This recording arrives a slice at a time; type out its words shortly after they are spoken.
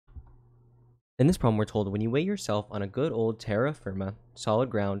In this problem, we're told when you weigh yourself on a good old terra firma,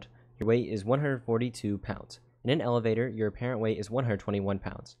 solid ground, your weight is 142 pounds. In an elevator, your apparent weight is 121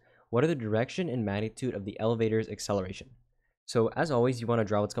 pounds. What are the direction and magnitude of the elevator's acceleration? So as always, you want to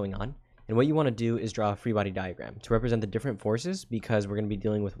draw what's going on. And what you want to do is draw a free body diagram to represent the different forces because we're going to be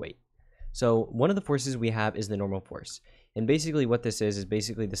dealing with weight. So one of the forces we have is the normal force. And basically what this is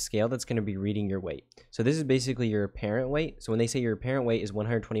basically the scale that's going to be reading your weight. So this is basically your apparent weight. So when they say your apparent weight is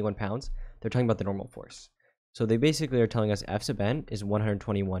 121 pounds, they're talking about the normal force. So they basically are telling us F sub n is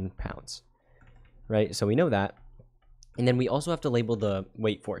 121 pounds, right? So we know that. And then we also have to label the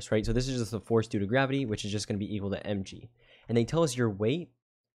weight force, right? So this is just the force due to gravity, which is just going to be equal to mg. And they tell us your weight,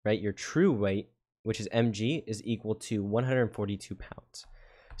 right? Your true weight, which is mg, is equal to 142 pounds.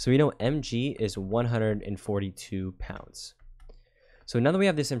 So we know mg is 142 pounds. So now that we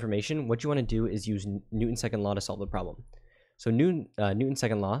have this information, what you want to do is use Newton's second law to solve the problem. So Newton's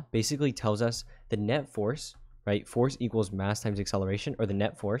second law basically tells us the net force, right? Force equals mass times acceleration, or the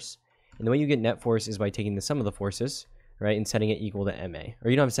net force. And the way you get net force is by taking the sum of the forces, right? And setting it equal to ma.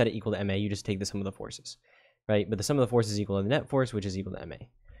 Or you don't have to set it equal to ma, you just take the sum of the forces, right? But the sum of the forces is equal to the net force, which is equal to ma.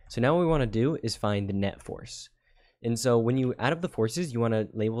 So now what we want to do is find the net force. And so when you add up the forces, you want to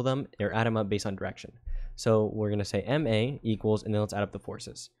label them or add them up based on direction. So we're going to say ma equals, and then let's add up the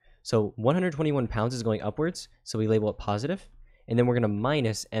forces. So 121 pounds is going upwards, so we label it positive. And then we're going to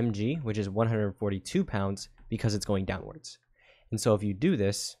minus mg, which is 142 pounds, because it's going downwards. And so if you do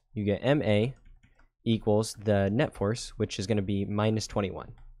this, you get ma equals the net force, which is going to be minus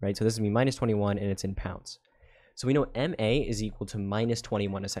 21, right? So this is going to be minus 21, and it's in pounds. So we know ma is equal to minus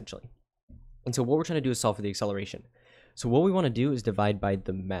 21, essentially. And so what we're trying to do is solve for the acceleration. So what we want to do is divide by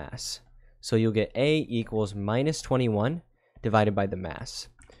the mass. So you'll get a equals minus 21 divided by the mass,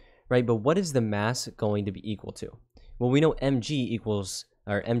 right? But what is the mass going to be equal to? Well, we know mg equals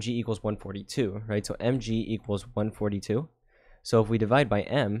 142, right? So mg equals 142. So if we divide by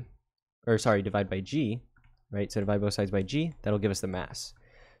divide by g, right? So divide both sides by g, that'll give us the mass.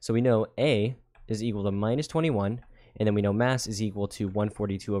 So we know a is equal to minus 21, and then we know mass is equal to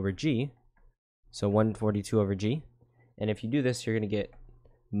 142 over g. So 142 over g. And if you do this, you're going to get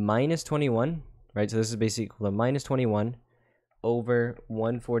minus 21, right? So this is basically equal to minus 21 over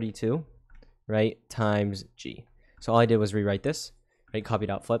 142, right, times g. So all I did was rewrite this, right, copied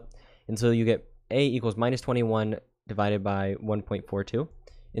out, flip. And so you get a equals minus 21 divided by 1.42.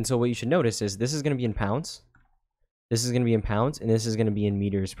 And so what you should notice is this is going to be in pounds. This is going to be in pounds, and this is going to be in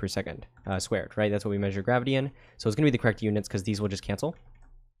meters per second squared, right? That's what we measure gravity in. So it's going to be the correct units because these will just cancel.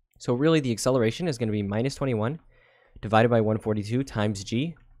 So really the acceleration is going to be minus 21 divided by 142 times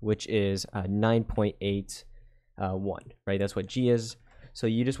g, which is 9.81, right? That's what g is. So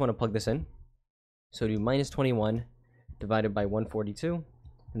you just want to plug this in. So do minus 21 divided by 142,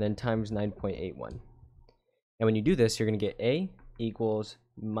 and then times 9.81. And when you do this, you're going to get a equals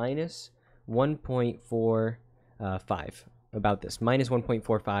minus 1.45, about this, minus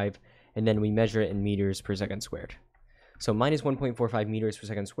 1.45, and then we measure it in meters per second squared. So minus 1.45 meters per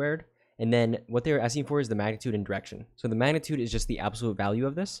second squared. And then what they're asking for is the magnitude and direction. So the magnitude is just the absolute value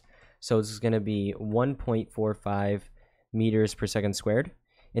of this. So this is going to be 1.45 meters per second squared.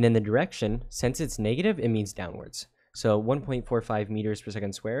 And then the direction, since it's negative, it means downwards. So 1.45 meters per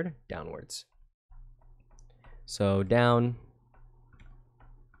second squared, downwards. So downwards.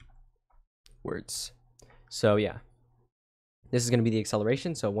 So yeah, this is going to be the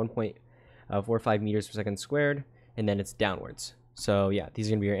acceleration. So 1.45 meters per second squared, and then it's downwards. So yeah, these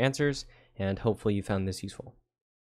are going to be your answers, and hopefully you found this useful.